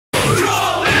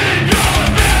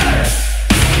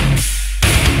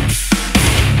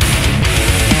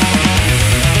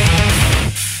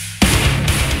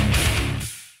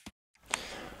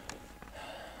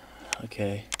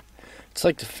okay? It's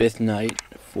like the 5th night,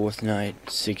 4th night,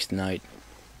 6th night.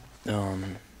 I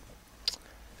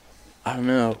don't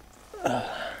know.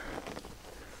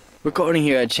 Recording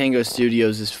here at Chango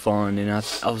Studios is fun, and I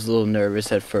was a little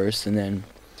nervous at first, and then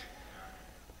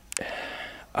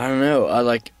I don't know. I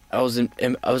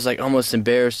was like almost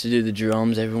embarrassed to do the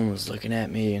drums. Everyone was looking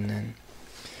at me, and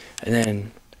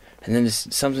then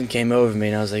something came over me,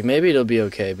 and I was like, maybe it'll be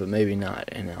okay, but maybe not.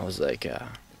 And I was like, man,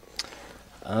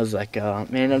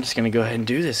 I'm just gonna go ahead and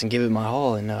do this and give it my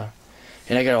all. And I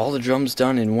got all the drums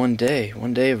done in one day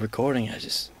of recording. I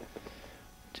just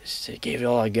gave it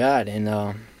all I got, and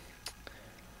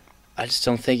I just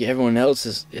don't think everyone else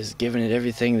is giving it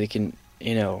everything they can,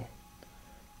 I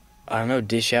don't know,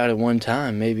 dish out at one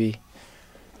time. Maybe,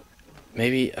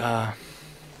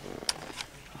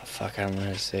 fuck, I don't know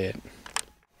how to say it.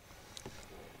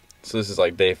 So this is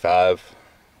like day 5.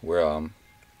 We're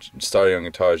starting on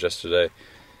guitars yesterday.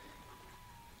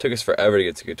 Took us forever to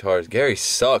get to guitars. Gary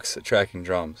sucks at tracking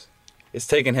drums. It's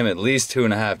taken him at least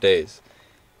 2.5 days.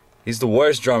 He's the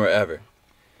worst drummer ever.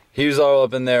 He was all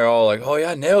up in there all like, oh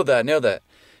yeah, nailed that.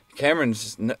 Cameron's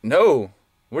just, no,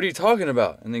 what are you talking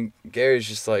about? And then Gary's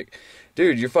just like,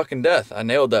 dude, you're fucking deaf. I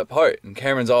nailed that part. And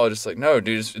Cameron's all just like, no,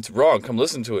 dude, it's wrong. Come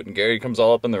listen to it. And Gary comes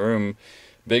all up in the room,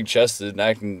 big-chested and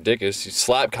acting dickish. He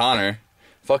slapped Connor.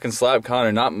 Fucking slapped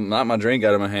Connor. Not my drink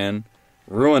out of my hand.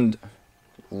 Ruined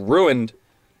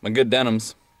my good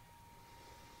denims.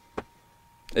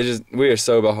 We are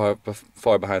so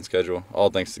far behind schedule. All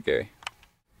thanks to Gary.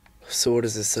 So what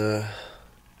is this,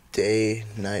 day,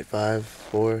 night 5,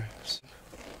 4?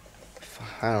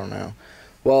 I don't know.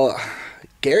 Well,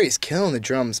 Gary's killing the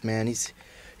drums, man. He's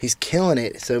killing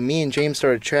it. So me and James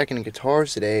started tracking the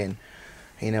guitars today, and,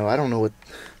 I don't know what...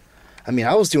 I mean,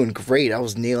 I was doing great. I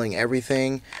was nailing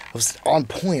everything. I was on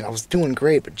point. I was doing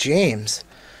great. But James,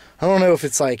 I don't know if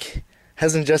it's like...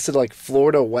 has ingested like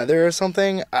Florida weather or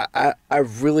something. I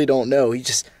really don't know. He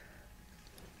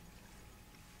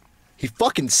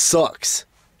fucking sucks.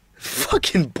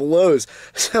 Fucking blows.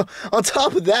 So on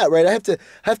top of that, right, I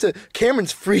have to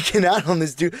Cameron's freaking out on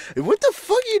this dude. What the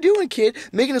fuck are you doing, kid?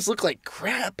 Making us look like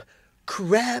crap.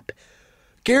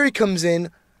 Gary comes in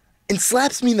and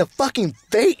slaps me in the fucking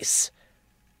face.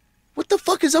 What the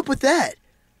fuck is up with that?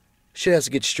 Shit has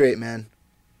to get straight, man.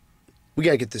 We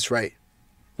gotta get this right.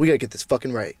 We gotta get this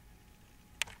fucking right.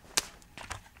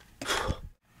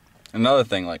 Another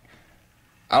thing, like,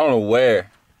 I don't know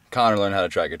where Connor learned how to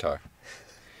track guitar.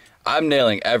 I'm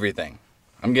nailing everything.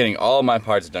 I'm getting all my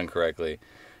parts done correctly.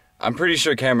 I'm pretty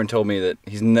sure Cameron told me that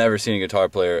he's never seen a guitar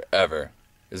player ever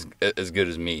as good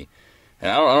as me.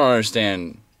 And I don't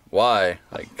understand why,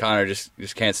 like, Connor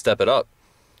just can't step it up.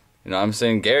 I'm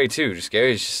saying Gary too.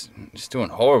 Gary's just doing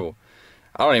horrible.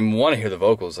 I don't even want to hear the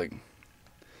vocals. Like,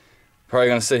 probably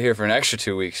gonna sit here for an extra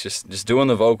 2 weeks just doing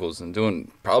the vocals and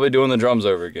probably doing the drums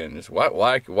over again. Just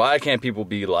why can't people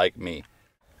be like me?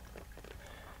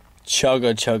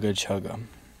 Chugga, chugga, chugga.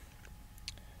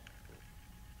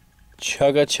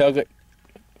 Chugga, chugga.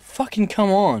 Fucking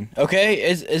come on, okay?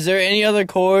 Is there any other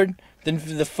chord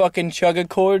than the fucking chugga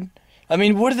chord? I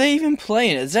mean, what are they even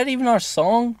playing? Is that even our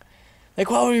song? Like,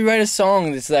 why would we write a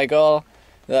song that's like, oh,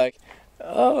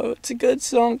 it's a good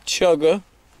song, chugga.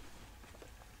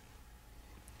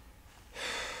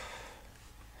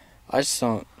 I just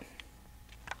don't.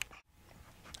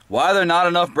 Why are there not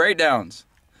enough breakdowns?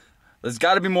 There's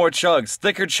got to be more chugs,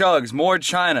 thicker chugs, more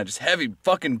China, just heavy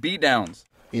fucking beatdowns.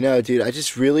 Dude, I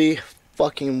just really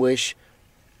fucking wish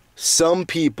some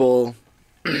people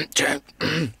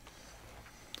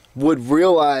would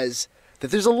realize that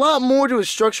there's a lot more to a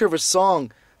structure of a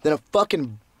song than a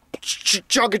fucking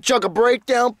chugga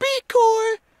breakdown beat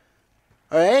core.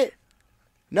 Alright?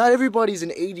 Not everybody's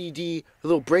an ADD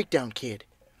little breakdown kid.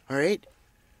 Alright?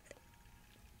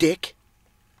 Dick.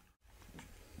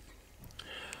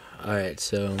 Alright,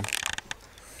 so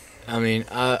I mean,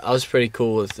 I was pretty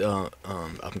cool with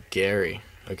I'm Gary.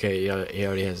 Okay, he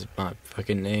already has my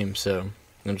fucking name, so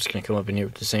I'm just gonna come up in here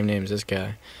with the same name as this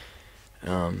guy.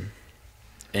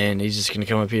 And he's just gonna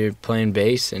come up here playing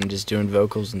bass and just doing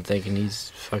vocals and thinking he's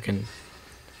fucking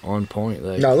on point.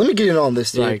 Like, now let me get in on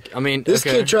this, dude. Like, I mean, this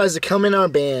kid tries to come in our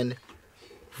band,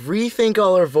 rethink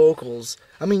all our vocals.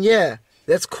 I mean, yeah,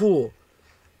 that's cool.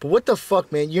 But what the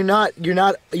fuck, man? You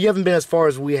haven't been as far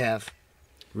as we have.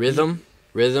 Rhythm?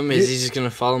 Is he just gonna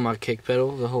follow my kick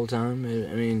pedal the whole time?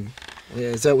 I mean, yeah,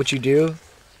 is that what you do?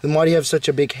 Then why do you have such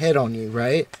a big head on you,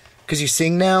 right? Because you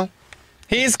sing now?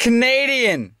 He's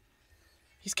Canadian!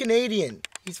 He's Canadian.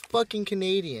 He's fucking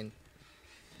Canadian.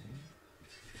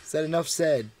 Is that enough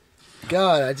said?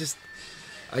 God,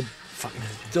 I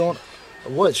don't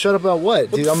What? Shut up about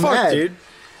what? Dude, I'm mad. Dude?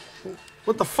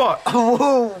 What the fuck?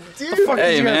 Whoa, dude.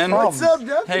 Hey, man. What's up,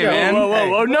 dude? Hey, man.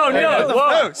 Whoa, no,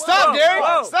 Stop, Gary.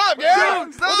 Stop,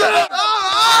 Gary.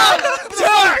 Stop.